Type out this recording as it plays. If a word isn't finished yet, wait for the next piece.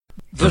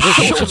The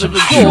Short and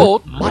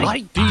Short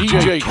Mike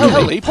DJ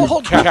Kelly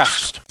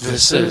Podcast.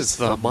 This is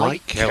the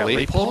Mike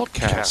Kelly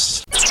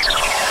Podcast.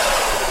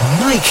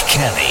 Mike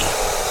Kelly.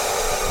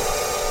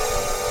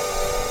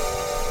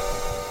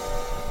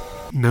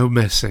 No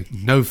messing,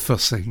 no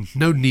fussing,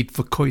 no need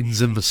for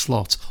coins in the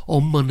slot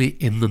or money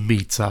in the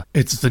meter.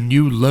 It's the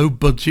new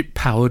low-budget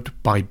powered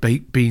by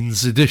Baked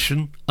Beans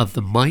edition of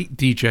the Mike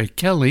DJ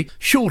Kelly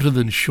Shorter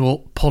Than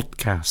Short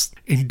podcast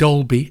in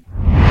Dolby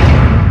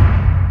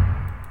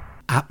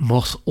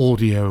Atmos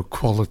audio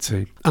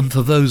quality, and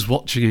for those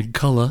watching in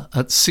colour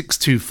at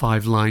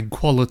 625 line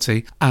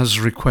quality as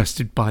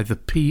requested by the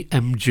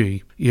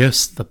PMG,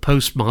 yes, the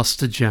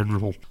Postmaster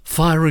General.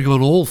 Firing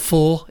on all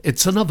four,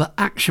 it's another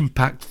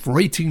action-packed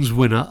ratings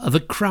winner of a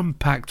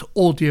cram-packed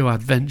audio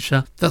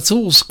adventure that's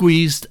all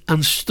squeezed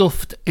and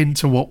stuffed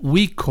into what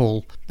we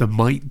call the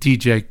Mike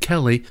DJ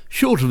Kelly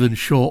Shorter Than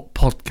Short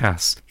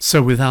podcast.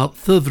 So without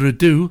further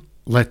ado,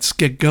 let's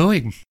get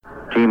going.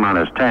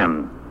 T-minus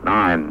 10,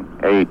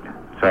 9, 8,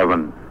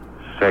 7,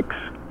 6,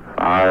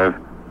 5,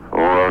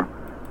 4,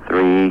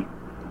 3,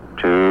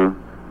 2,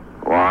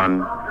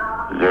 1,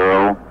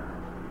 0.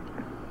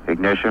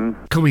 Ignition.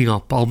 Coming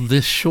up on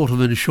this Shorter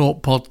Than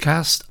Short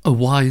podcast, a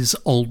wise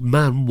old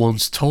man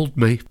once told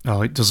me,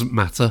 oh, it doesn't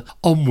matter,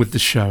 on with the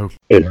show.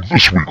 On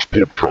this week's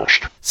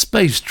podcast.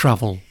 Space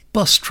travel,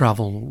 bus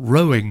travel,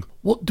 rowing,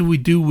 what do we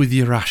do with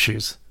your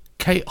ashes?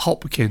 Kate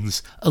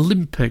Hopkins,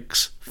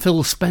 Olympics,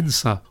 Phil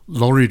Spencer,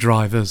 lorry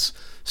drivers,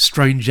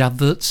 strange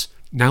adverts,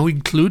 now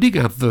including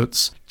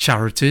adverts,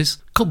 charities,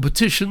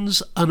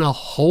 competitions, and a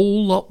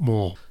whole lot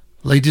more.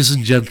 Ladies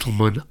and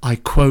gentlemen, I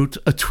quote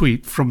a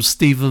tweet from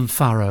Stephen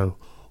Farrow.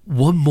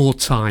 One more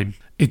time,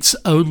 it's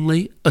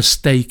only a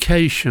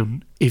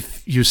staycation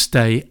if you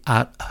stay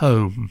at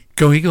home.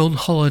 Going on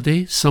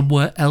holiday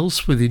somewhere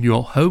else within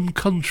your home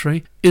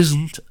country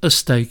isn't a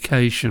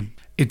staycation.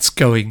 It's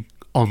going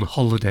on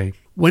holiday.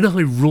 When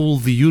I rule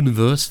the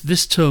universe,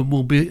 this term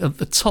will be at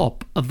the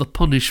top of the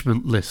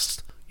punishment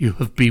list. You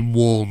have been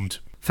warned.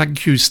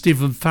 Thank you,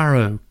 Stephen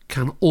Farrow.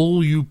 Can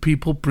all you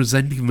people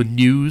presenting the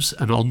news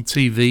and on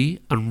TV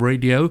and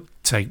radio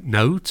take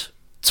note?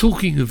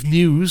 Talking of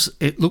news,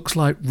 it looks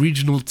like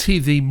regional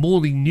TV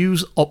morning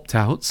news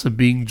opt-outs are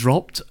being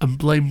dropped and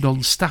blamed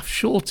on staff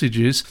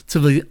shortages to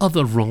the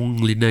other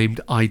wrongly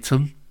named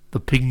item, the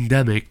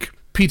pingdemic.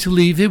 Peter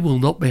Levy will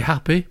not be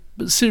happy,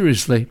 but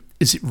seriously,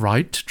 is it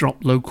right to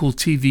drop local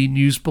TV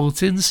news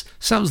bulletins?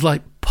 Sounds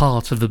like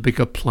part of the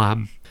bigger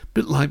plan.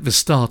 Bit like the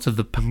start of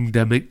the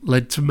pandemic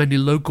led to many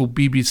local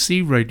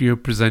BBC radio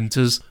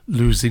presenters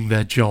losing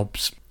their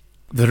jobs.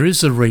 There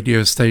is a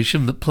radio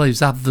station that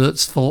plays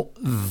adverts for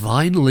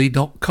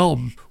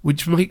Vinely.com,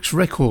 which makes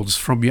records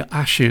from your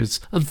ashes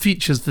and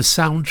features the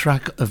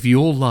soundtrack of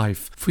your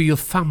life for your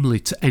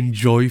family to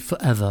enjoy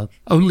forever.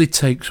 Only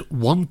takes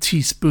 1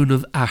 teaspoon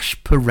of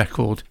ash per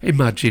record.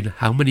 Imagine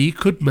how many you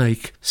could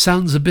make.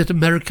 Sounds a bit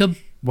American?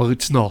 Well,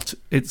 it's not.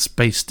 It's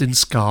based in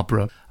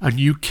Scarborough. And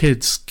you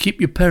kids, keep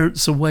your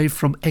parents away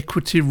from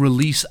equity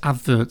release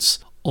adverts,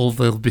 or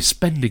they'll be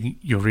spending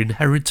your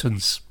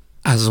inheritance.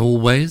 As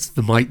always,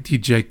 the Mike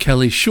DJ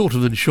Kelly Shorter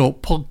Than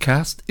Short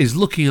podcast is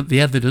looking at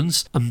the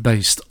evidence and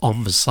based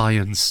on the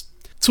science.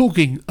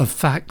 Talking of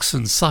facts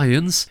and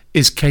science,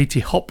 is Katie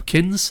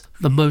Hopkins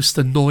the most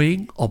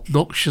annoying,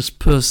 obnoxious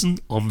person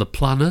on the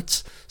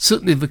planet?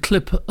 Certainly the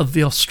clip of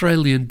the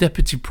Australian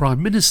Deputy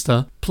Prime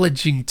Minister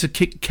pledging to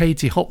kick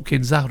Katie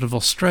Hopkins out of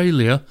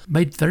Australia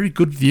made very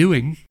good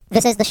viewing.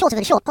 This is the Shorter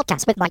Than Short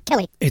podcast with Mike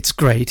Kelly. It's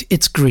great,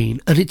 it's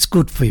green, and it's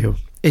good for you.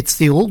 It's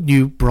the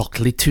all-new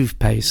broccoli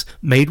toothpaste,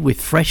 made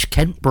with fresh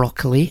Kent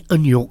broccoli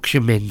and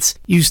Yorkshire mint.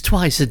 Used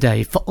twice a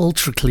day for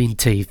ultra-clean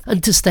teeth,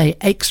 and to stay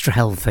extra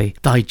healthy,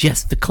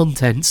 digest the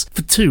contents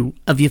for 2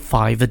 of your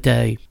 5 a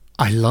day.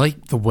 I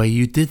like the way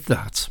you did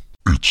that.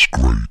 It's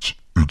great,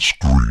 it's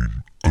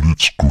green, and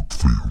it's good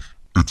for you.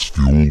 It's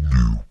the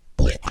all-new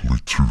broccoli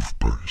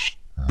toothpaste,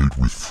 made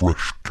with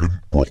fresh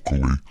Kent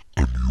broccoli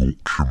and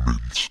Yorkshire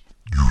mint.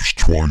 Used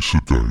twice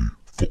a day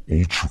for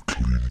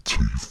ultra-clean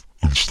teeth,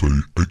 and stay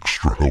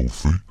extra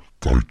healthy,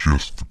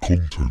 digest the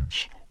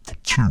contents for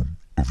 2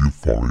 of your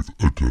 5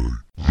 a day.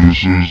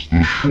 This is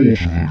the Shorter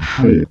Than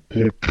Short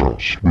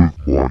podcast with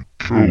Mike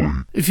Kelly.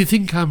 If you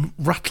think I'm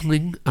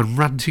rattling and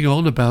ranting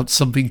on about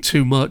something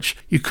too much,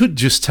 you could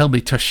just tell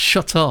me to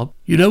shut up.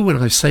 You know, when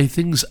I say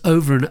things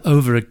over and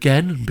over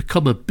again and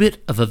become a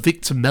bit of a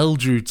Victor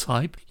Meldrew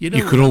type, you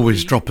could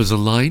always drop us a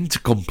line to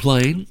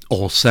complain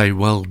or say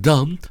well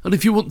done. And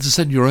if you want to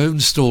send your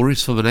own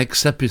stories for the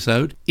next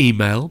episode,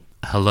 email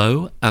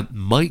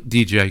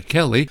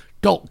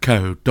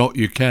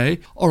hello@mikedjkelly.co.uk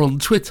or on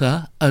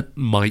Twitter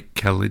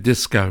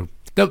 @MikeKellyDisco.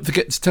 Don't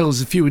forget to tell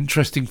us a few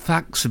interesting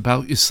facts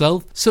about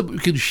yourself so that we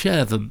can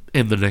share them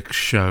in the next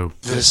show.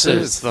 This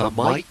is the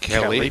Mike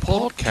Kelly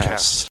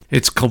Podcast.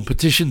 It's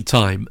competition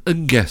time,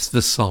 and guess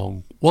the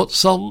song. What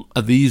song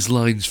are these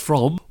lines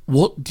from?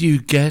 What do you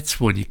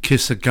get when you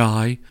kiss a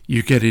guy?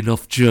 You get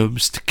enough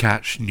germs to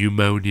catch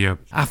pneumonia.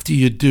 After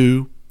you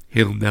do,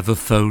 he'll never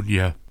phone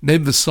you.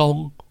 Name the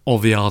song, or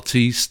the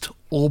artiste,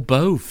 or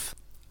both.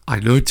 I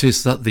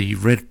noticed that the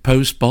red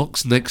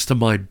postbox next to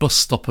my bus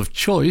stop of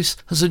choice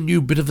has a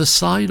new bit of a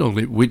sign on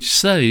it which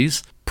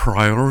says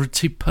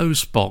Priority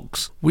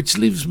Postbox, which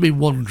leaves me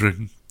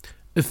wondering,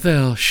 if they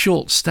are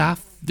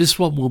short-staffed, this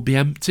one will be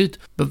emptied,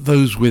 but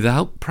those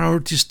without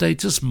priority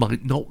status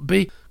might not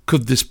be.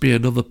 Could this be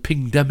another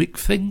pingdemic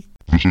thing?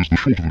 This is the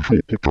Short of the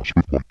Short podcast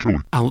with Mike Kelly.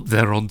 Out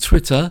there on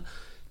Twitter,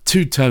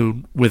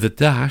 two-tone with a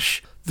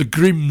dash, the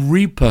Grim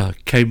Reaper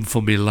came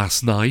for me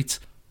last night,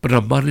 but I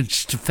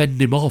managed to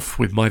fend him off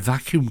with my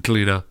vacuum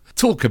cleaner.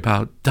 Talk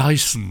about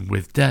Dyson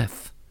with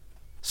death.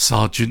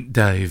 Sergeant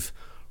Dave,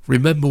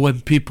 remember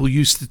when people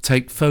used to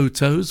take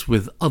photos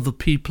with other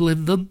people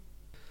in them?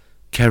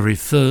 Kerry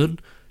Thurn,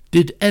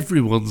 did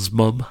everyone's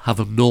mum have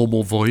a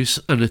normal voice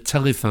and a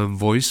telephone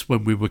voice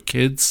when we were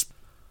kids?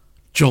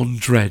 John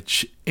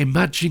Dredge,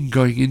 imagine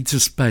going into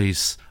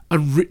space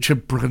and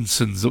Richard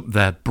Branson's up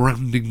there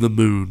branding the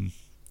moon.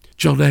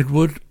 John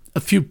Edward, a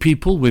few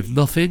people with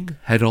nothing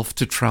head off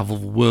to travel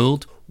the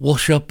world,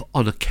 wash up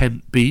on a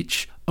Kent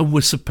beach, and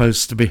we're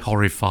supposed to be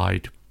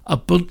horrified. A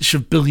bunch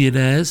of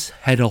billionaires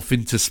head off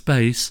into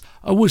space,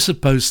 and we're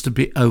supposed to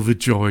be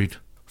overjoyed.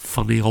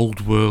 Funny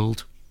old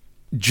world.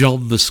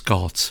 John the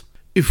Scot,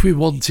 if we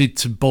wanted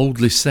to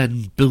boldly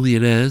send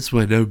billionaires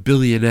where no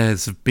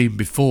billionaires have been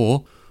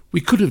before, we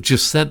could have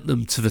just sent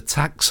them to the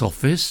tax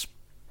office.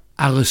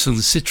 Alison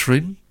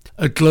Citrin,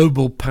 a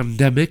global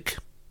pandemic,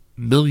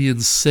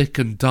 millions sick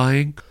and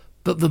dying,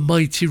 but the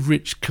mighty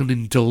rich can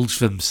indulge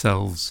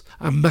themselves.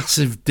 A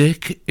massive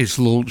dick is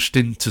launched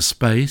into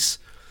space.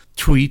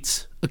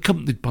 Tweet,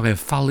 accompanied by a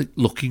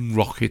phallic-looking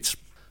rocket.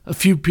 A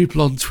few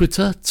people on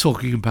Twitter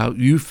talking about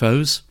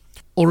UFOs.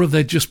 Or are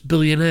they just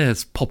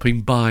billionaires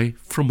popping by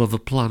from other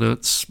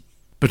planets?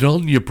 But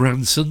on your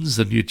Bransons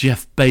and your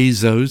Jeff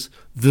Bezos,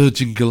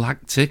 Virgin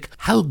Galactic,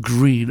 how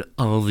green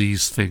are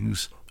these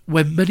things?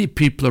 When many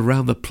people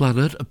around the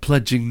planet are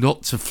pledging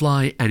not to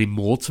fly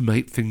anymore to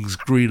make things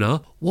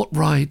greener, what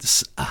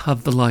rights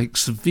have the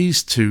likes of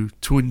these two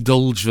to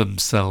indulge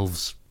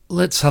themselves?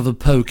 Let's have a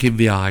poke in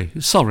the eye,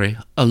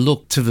 a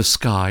look to the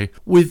sky,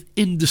 with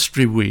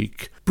Industry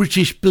Week.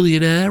 British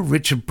billionaire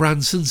Richard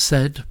Branson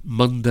said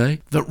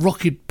Monday that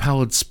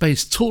rocket-powered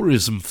space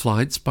tourism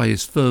flights by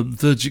his firm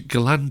Virgin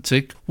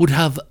Galactic would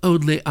have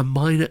only a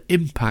minor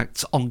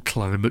impact on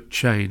climate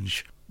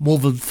change. More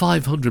than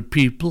 500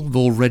 people have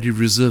already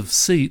reserved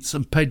seats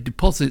and paid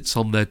deposits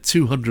on their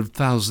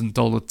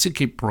 $200,000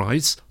 ticket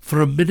price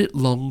for a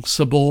minute-long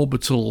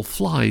suborbital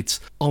flight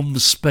on the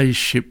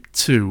Spaceship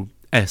Two,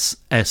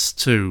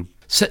 SS2,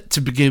 set to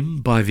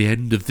begin by the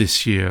end of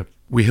this year.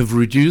 We have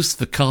reduced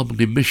the carbon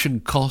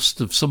emission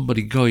cost of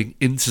somebody going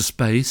into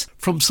space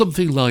from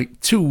something like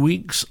 2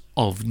 weeks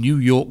of New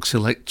York's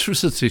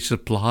electricity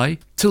supply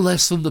to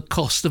less than the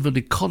cost of an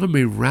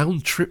economy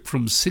round trip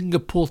from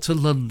Singapore to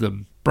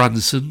London,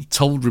 Branson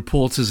told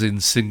reporters in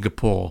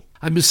Singapore.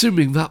 I'm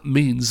assuming that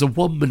means a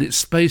 1-minute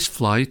space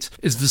flight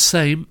is the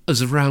same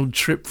as a round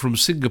trip from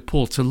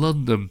Singapore to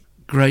London.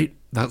 Great.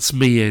 That's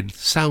me in.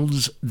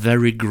 Sounds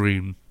very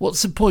green.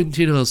 What's the point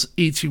in us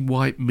eating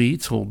white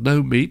meat or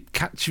no meat,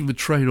 catching the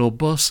train or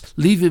bus,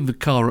 leaving the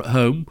car at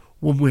home,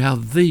 when we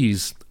have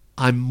these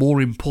I'm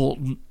more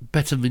important,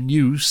 better than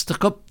you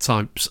stuck-up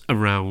types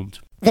around?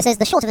 This is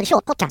the Short of the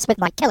Short podcast with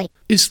Mike Kelly.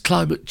 Is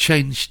climate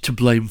change to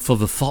blame for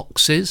the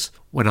foxes?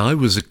 When I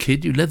was a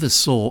kid, you never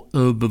saw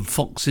urban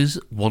foxes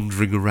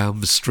wandering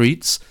around the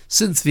streets.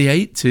 Since the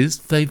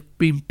 80s, they've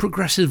been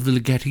progressively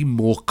getting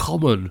more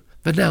common.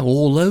 They're now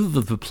all over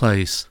the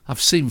place.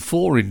 I've seen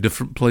 4 in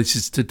different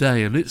places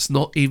today, and it's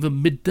not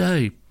even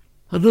midday.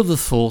 Another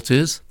thought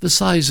is the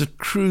size of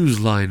cruise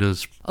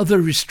liners. Are they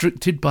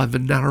restricted by the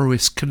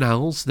narrowest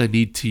canals they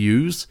need to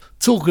use?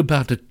 Talk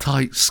about a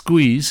tight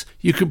squeeze.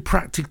 You can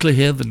practically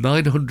hear the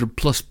 900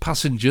 plus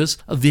passengers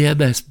of the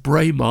MS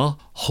Braemar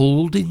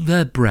holding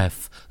their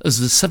breath as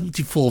the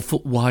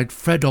 74-foot wide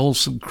Fred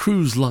Olsen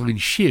cruise line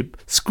ship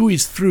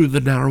squeezed through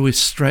the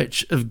narrowest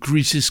stretch of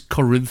Greece's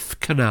Corinth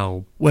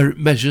Canal, where it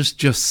measures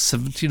just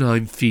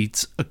 79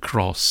 feet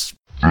across.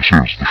 This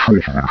is the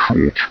Short of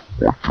the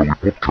Short Mike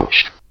Kelly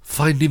podcast.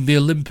 Finding the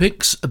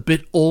Olympics a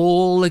bit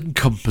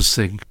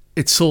all-encompassing.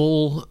 It's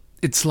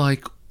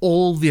like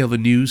all the other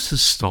news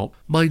has stopped.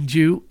 Mind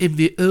you, in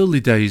the early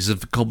days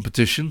of the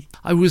competition,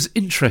 I was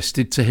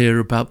interested to hear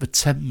about the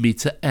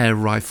 10-metre air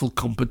rifle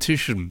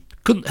competition.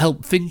 Couldn't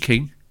help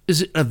thinking,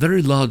 is it a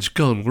very large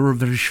gun or a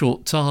very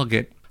short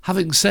target?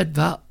 Having said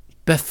that,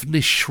 Bethany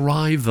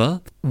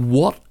Shriver,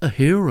 what a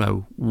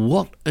hero,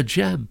 what a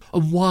gem.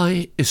 And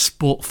why is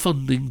sport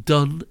funding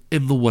done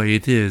in the way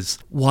it is?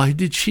 Why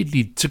did she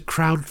need to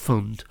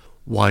crowdfund?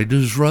 Why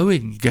does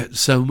rowing get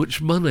so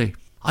much money?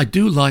 I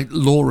do like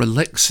Laura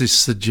Lex's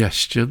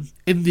suggestion.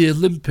 In the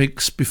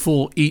Olympics,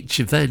 before each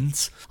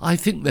event, I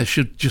think there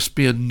should just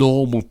be a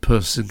normal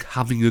person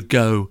having a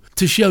go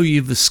to show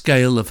you the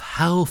scale of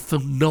how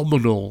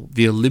phenomenal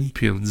the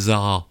Olympians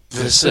are.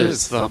 This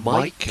is the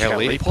Mike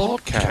Kelly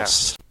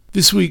podcast.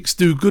 This week's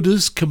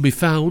do-gooders can be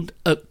found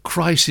at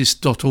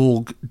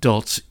crisis.org.uk.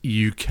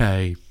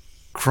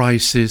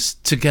 crisis,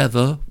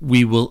 together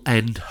we will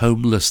end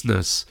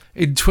homelessness.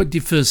 In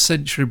 21st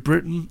century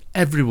Britain,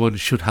 everyone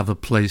should have a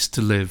place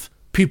to live.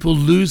 People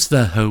lose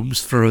their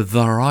homes for a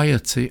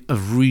variety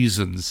of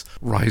reasons: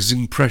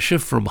 rising pressure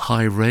from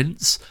high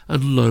rents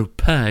and low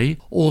pay,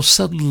 or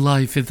sudden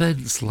life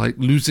events like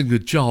losing a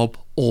job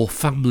or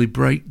family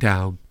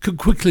breakdown can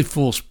quickly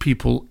force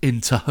people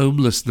into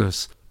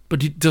homelessness.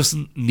 But it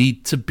doesn't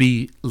need to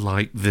be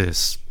like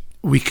this.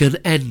 We can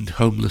end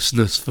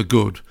homelessness for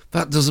good.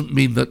 That doesn't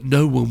mean that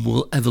no one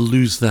will ever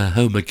lose their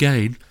home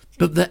again,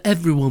 but that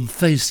everyone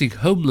facing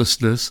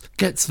homelessness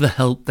gets the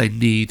help they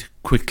need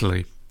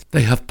quickly.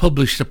 They have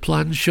published a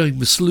plan showing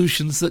the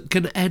solutions that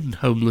can end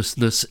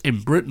homelessness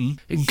in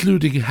Britain,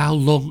 including how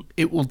long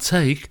it will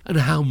take and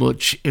how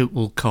much it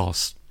will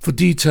cost. For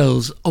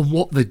details on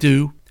what they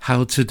do,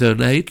 how to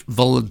donate,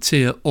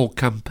 volunteer or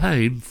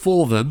campaign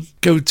for them,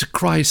 go to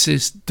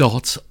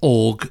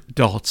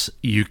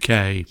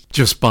crisis.org.uk.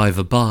 Just by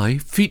the by,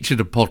 featured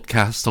a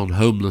podcast on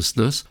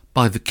homelessness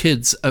by the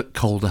kids at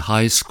Calder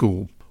High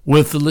School.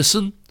 Worth a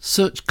listen?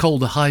 Search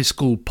Calder High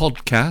School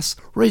podcast.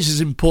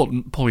 Raises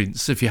important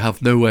points. If you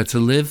have nowhere to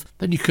live,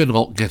 then you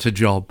cannot get a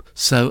job.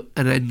 So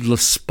an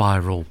endless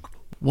spiral.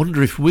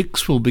 Wonder if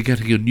Wix will be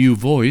getting a new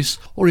voice,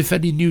 or if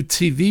any new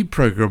TV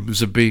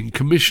programmes are being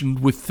commissioned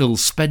with Phil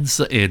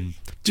Spencer in.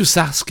 Just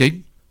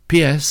asking.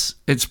 P.S.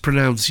 It's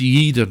pronounced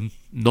Yeadon,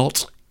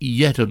 not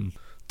Yedden.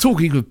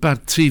 Talking of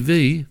bad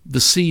TV, the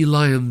Sea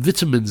Lion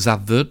Vitamins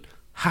advert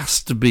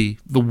has to be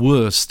the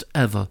worst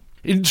ever.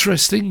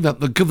 Interesting that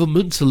the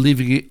government are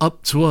leaving it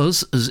up to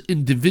us as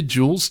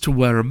individuals to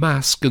wear a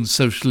mask and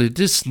socially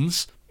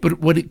distance, but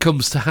when it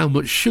comes to how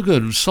much sugar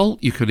and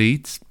salt you can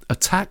eat, a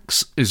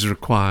tax is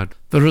required.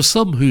 There are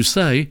some who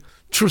say,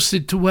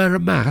 trusted to wear a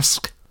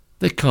mask,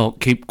 they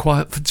can't keep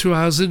quiet for 2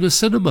 hours in a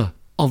cinema.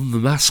 On the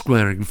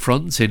mask-wearing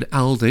front in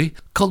Aldi,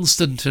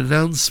 constant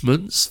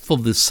announcements for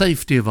the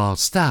safety of our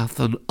staff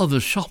and other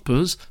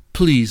shoppers,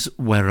 please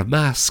wear a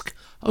mask,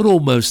 and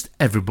almost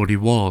everybody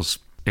was.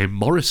 In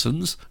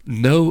Morrison's,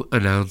 no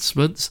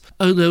announcements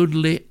and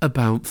only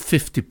about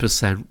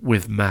 50%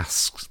 with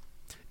masks.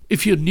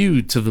 If you're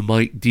new to the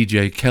Mike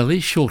DJ Kelly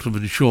Shorter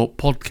Than Short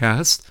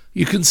podcast,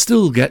 you can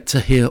still get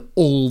to hear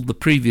all the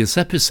previous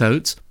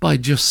episodes by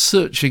just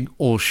searching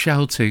or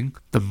shouting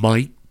the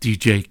Mike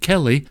DJ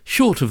Kelly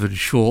Shorter Than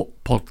Short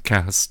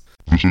podcast.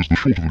 This is the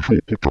Shorter Than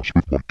Short podcast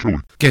with Mike Kelly.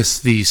 Guess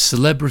the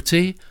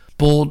celebrity,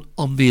 born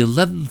on the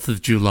 11th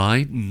of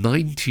July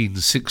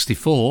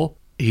 1964,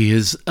 he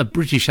is a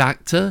British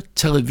actor,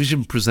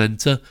 television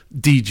presenter,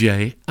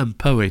 DJ and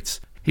poet.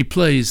 He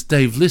plays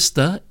Dave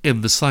Lister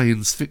in the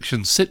science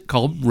fiction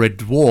sitcom Red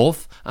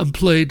Dwarf and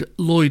played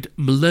Lloyd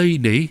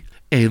Mullaney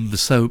in the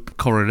soap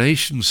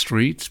Coronation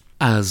Street.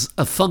 As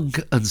a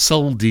funk and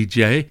soul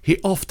DJ, he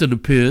often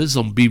appears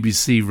on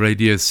BBC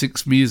Radio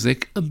 6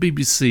 Music and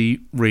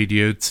BBC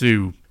Radio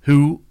 2.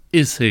 Who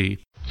is he?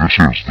 This is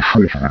the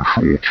Shorter Than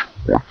Short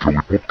Mike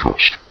Kelly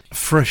podcast.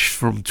 Fresh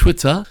from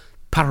Twitter,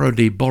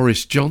 parody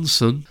Boris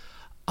Johnson.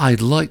 I'd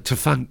like to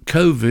thank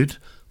COVID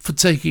for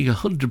taking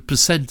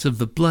 100% of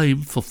the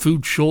blame for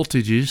food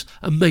shortages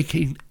and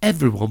making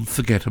everyone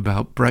forget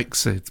about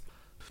Brexit.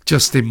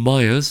 Justin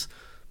Myers,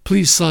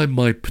 please sign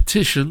my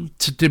petition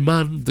to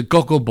demand the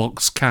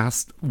Gogglebox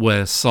cast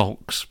wear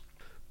socks.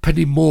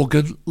 Penny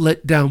Morgan,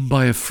 let down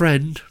by a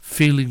friend,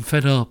 feeling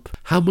fed up.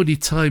 How many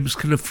times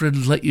can a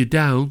friend let you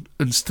down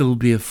and still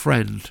be a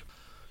friend?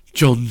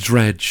 John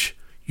Dredge,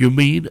 you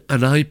mean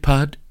an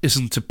iPad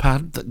isn't a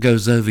pad that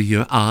goes over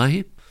your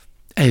eye?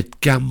 Ed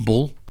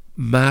Gamble,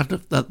 mad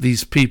that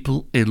these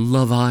people in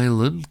Love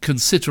Island can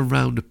sit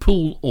around a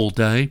pool all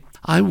day.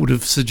 I would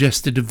have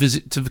suggested a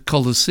visit to the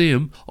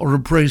Colosseum or a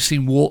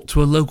bracing walk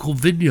to a local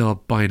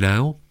vineyard by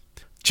now.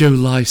 Joe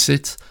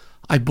Lycett,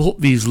 I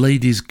bought these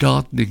ladies'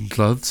 gardening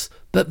gloves,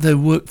 but they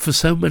work for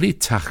so many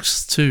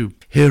tasks too.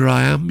 Here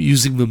I am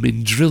using them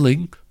in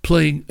drilling,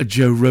 playing a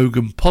Joe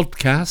Rogan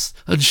podcast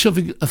and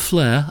shoving a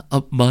flare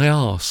up my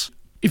arse.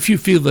 If you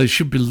feel they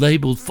should be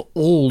labelled for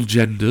all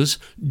genders,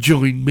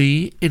 join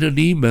me in an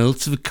email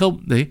to the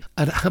company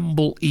at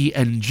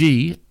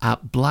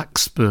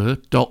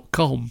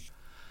hambleeng@blackspur.com.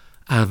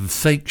 And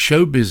fake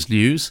showbiz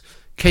news,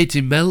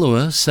 Katie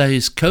Melua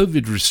says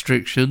COVID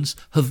restrictions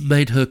have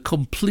made her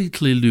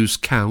completely lose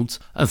count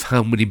of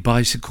how many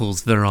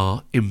bicycles there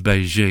are in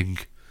Beijing.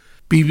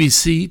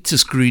 BBC to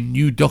screen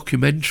new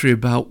documentary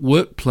about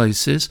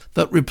workplaces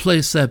that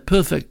replace their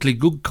perfectly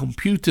good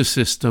computer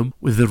system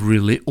with a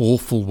really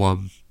awful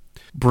one.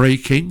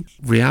 Breaking,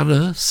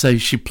 Rihanna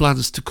says she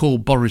plans to call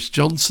Boris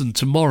Johnson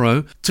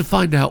tomorrow to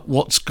find out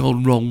what's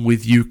gone wrong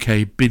with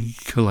UK bin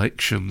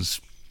collections.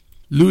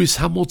 Lewis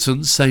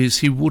Hamilton says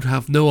he would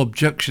have no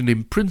objection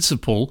in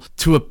principle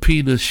to a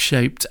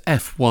penis-shaped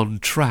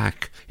F1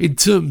 track. In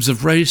terms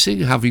of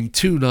racing, having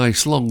two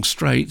nice long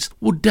straights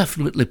would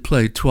definitely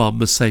play to our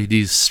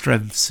Mercedes'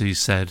 strengths, he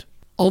said.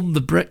 On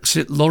the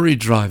Brexit lorry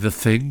driver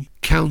thing,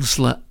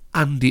 Councillor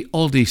Andy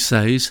Oddie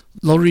says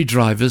lorry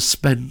drivers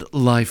spend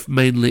life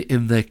mainly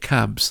in their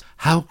cabs.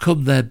 How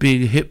come they're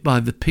being hit by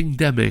the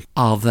pingdemic?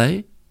 Are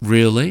they?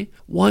 Really?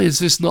 Why is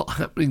this not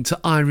happening to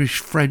Irish,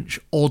 French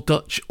or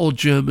Dutch or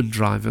German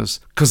drivers?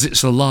 Because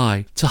it's a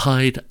lie to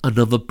hide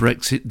another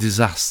Brexit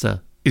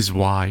disaster is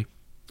why.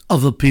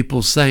 Other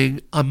people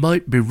saying, I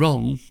might be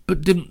wrong,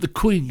 but didn't the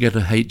Queen get a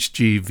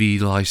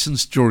HGV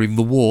licence during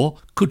the war?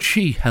 Could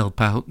she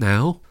help out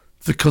now?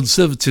 The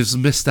Conservatives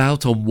missed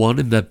out on one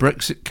in their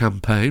Brexit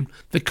campaign.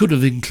 They could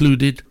have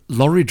included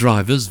lorry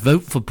drivers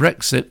vote for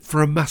Brexit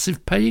for a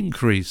massive pay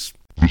increase.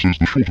 This is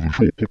the Short of the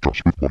Short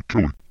podcast with Mike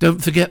Kelly.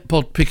 Don't forget,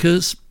 pod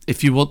pickers,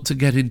 if you want to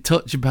get in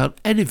touch about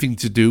anything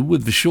to do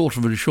with the Short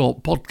of the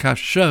Short podcast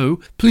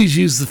show, please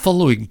use the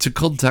following to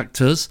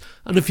contact us.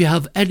 And if you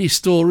have any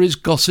stories,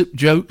 gossip,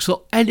 jokes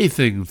or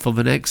anything for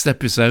the next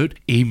episode,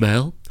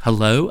 email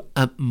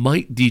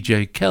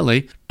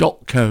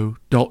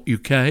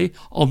hello@MikeDJKelly.co.uk,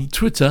 on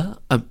Twitter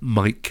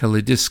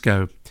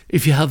 @MikeKellyDisco.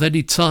 If you have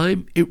any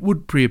time, it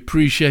would be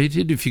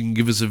appreciated if you can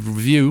give us a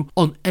review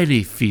on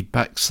any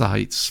feedback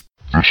sites.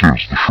 This is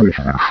the Short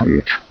of the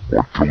Short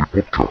Mike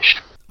Kelly podcast.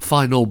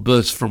 Final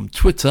burst from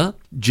Twitter,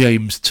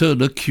 James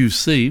Turner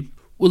QC.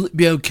 Will it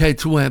be okay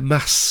to wear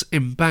masks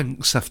in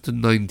banks after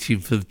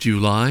 19th of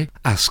July?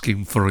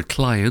 Asking for a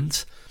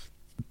client.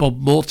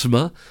 Bob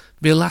Mortimer,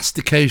 the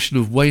elastication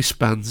of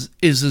waistbands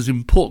is as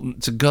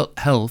important to gut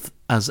health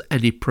as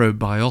any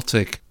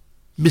probiotic.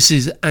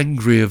 Mrs.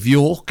 Angry of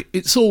York,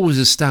 it's always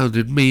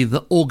astounded me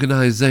that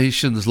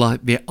organisations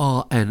like the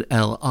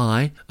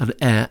RNLI and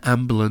Air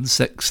Ambulance,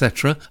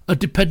 etc. are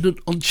dependent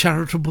on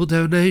charitable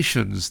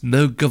donations,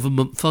 no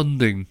government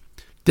funding.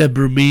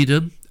 Deborah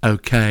Meadham,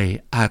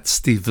 OK,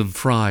 @Stephen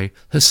Fry,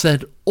 has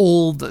said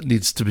all that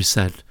needs to be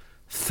said.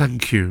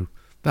 Thank you.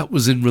 That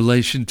was in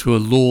relation to a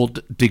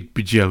Lord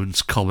Digby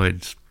Jones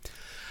comment.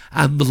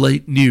 And the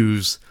late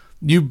news.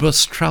 New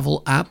bus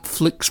travel app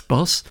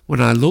FlixBus. When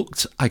I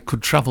looked, I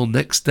could travel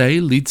next day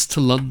Leeds to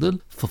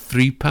London for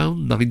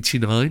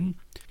 £3.99.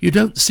 You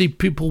don't see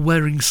people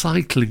wearing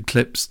cycling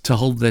clips to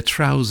hold their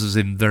trousers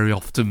in very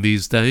often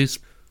these days.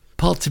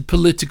 Party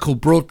political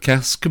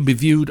broadcasts can be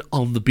viewed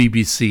on the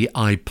BBC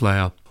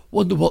iPlayer.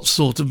 Wonder what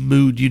sort of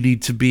mood you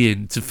need to be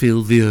in to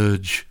feel the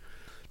urge.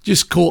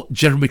 Just caught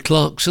Jeremy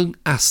Clarkson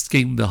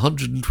asking the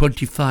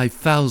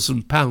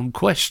 £125,000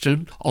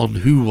 question on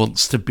Who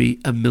Wants to Be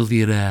a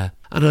Millionaire.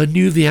 And I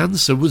knew the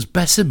answer was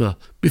Bessemer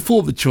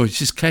before the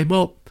choices came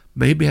up.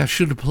 Maybe I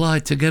should apply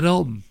to get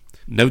on.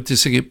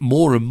 Noticing it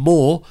more and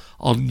more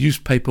on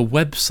newspaper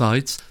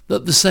websites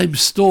that the same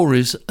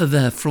stories are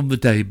there from the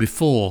day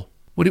before.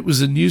 When it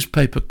was a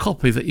newspaper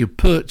copy that you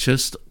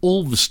purchased,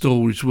 all the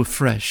stories were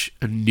fresh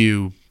and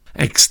new.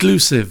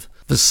 Exclusive.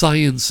 The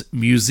Science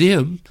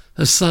Museum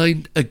has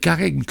signed a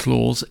gagging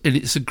clause in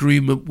its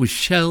agreement with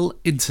Shell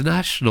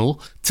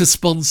International to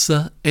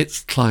sponsor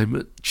its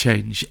climate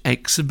change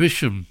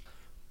exhibition.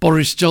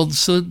 Boris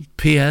Johnson,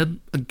 PM,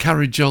 and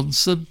Carrie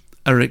Johnson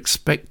are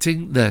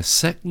expecting their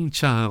second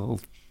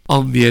child.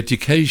 On the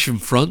education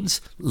front,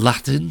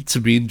 Latin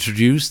to be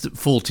introduced at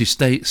 40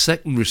 state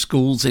secondary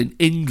schools in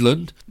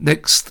England.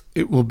 Next,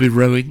 it will be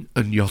rowing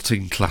and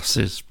yachting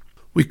classes.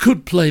 We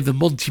could play the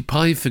Monty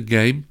Python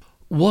game.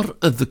 What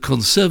have the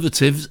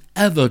Conservatives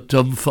ever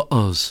done for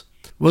us?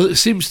 Well, it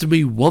seems to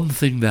me one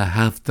thing they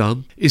have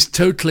done is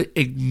totally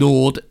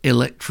ignored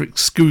electric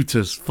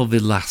scooters for the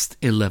last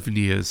 11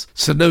 years.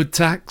 So no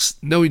tax,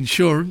 no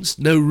insurance,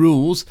 no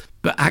rules,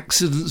 but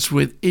accidents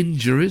with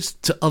injuries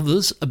to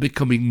others are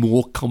becoming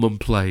more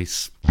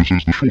commonplace. This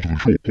is the Short of the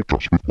Short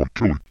podcast with Mike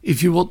Kelly.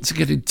 If you want to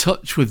get in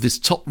touch with this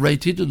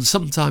top-rated and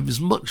sometimes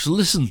much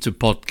listened to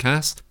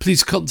podcast,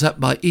 please contact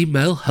by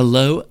email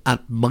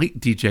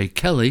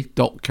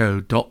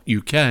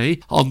hello@MikeDJKelly.co.uk,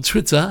 on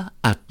Twitter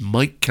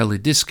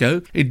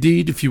 @MikeKellyDisco.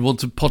 Indeed, if you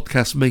want a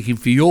podcast making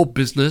for your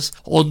business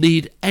or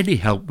need any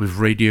help with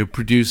radio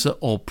producer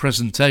or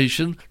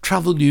presentation,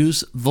 travel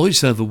news,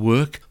 voiceover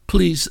work,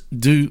 please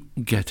do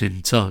get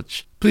in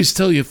touch. Please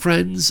tell your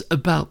friends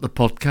about the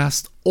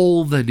podcast.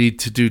 All they need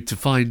to do to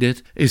find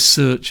it is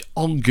search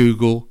on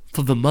Google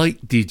for the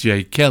Mike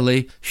DJ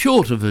Kelly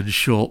Shorter Than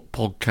Short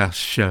podcast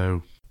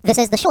show. This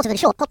is the Shorter Than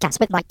Short podcast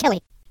with Mike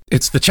Kelly.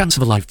 It's the chance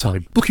of a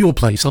lifetime. Book your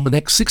place on the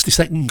next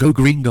 60-second Go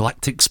Green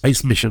Galactic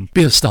space mission.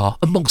 Be a star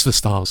amongst the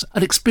stars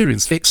and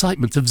experience the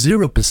excitement of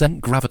 0%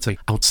 gravity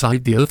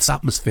outside the Earth's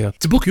atmosphere.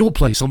 To book your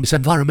place on this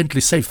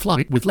environmentally safe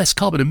flight with less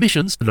carbon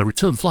emissions and a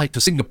return flight to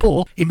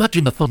Singapore,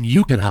 imagine the fun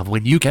you can have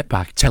when you get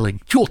back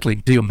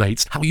chortling to your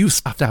mates how you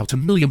spaffed out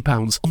 £1 million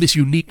on this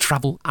unique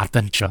travel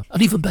adventure.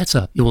 And even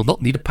better, you will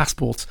not need a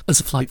passport as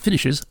the flight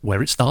finishes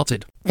where it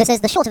started. This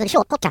is the Shorter Than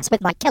Short podcast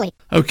with Mike Kelly.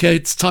 Okay,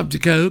 it's time to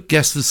go.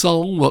 Guess the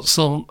song. What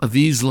song are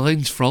these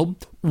lines from?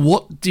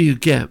 What do you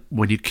get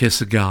when you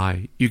kiss a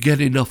guy? You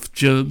get enough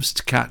germs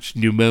to catch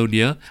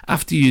pneumonia.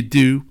 After you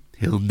do,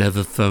 he'll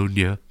never phone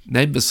you.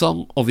 Name the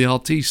song or the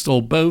artiste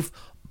or both.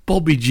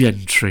 Bobby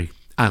Gentry.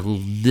 I'll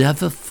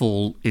never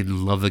fall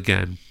in love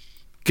again.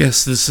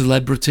 Guess the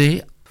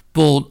celebrity.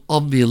 Born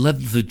on the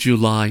 11th of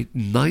July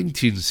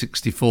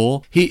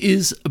 1964, he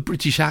is a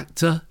British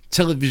actor,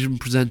 television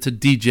presenter,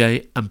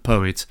 DJ and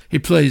poet. He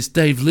plays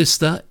Dave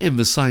Lister in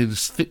the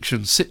science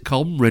fiction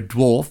sitcom Red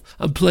Dwarf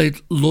and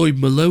played Lloyd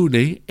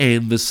Maloney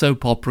in the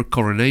soap opera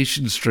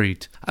Coronation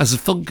Street. As a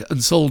funk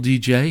and soul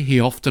DJ, he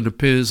often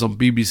appears on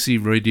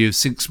BBC Radio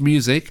 6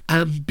 Music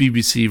and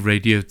BBC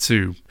Radio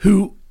 2.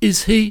 Who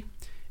is he?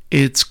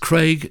 It's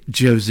Craig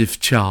Joseph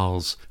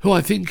Charles, who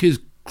I think is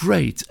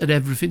great at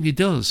everything he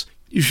does.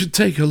 You should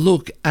take a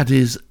look at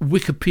his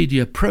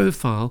Wikipedia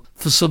profile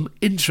for some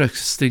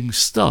interesting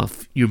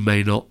stuff you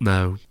may not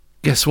know.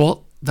 Guess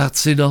what?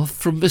 That's enough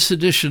from this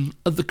edition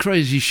of the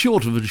Crazy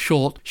Shorter Than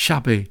Short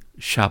Shabby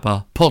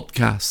Shabba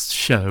podcast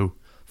show.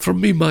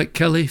 From me, Mike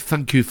Kelly,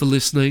 thank you for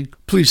listening.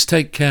 Please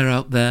take care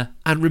out there,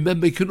 and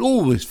remember you can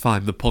always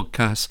find the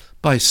podcast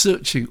by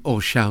searching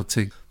or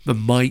shouting the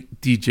Mike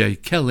DJ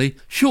Kelly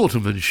Shorter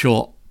Than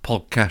Short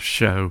podcast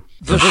show.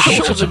 The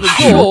Shorter Than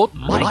Short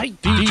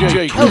Mike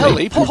DJ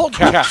Kelly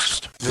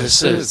podcast.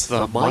 This is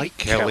the Mike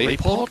Kelly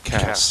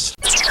podcast.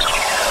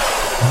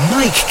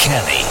 Mike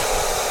Kelly.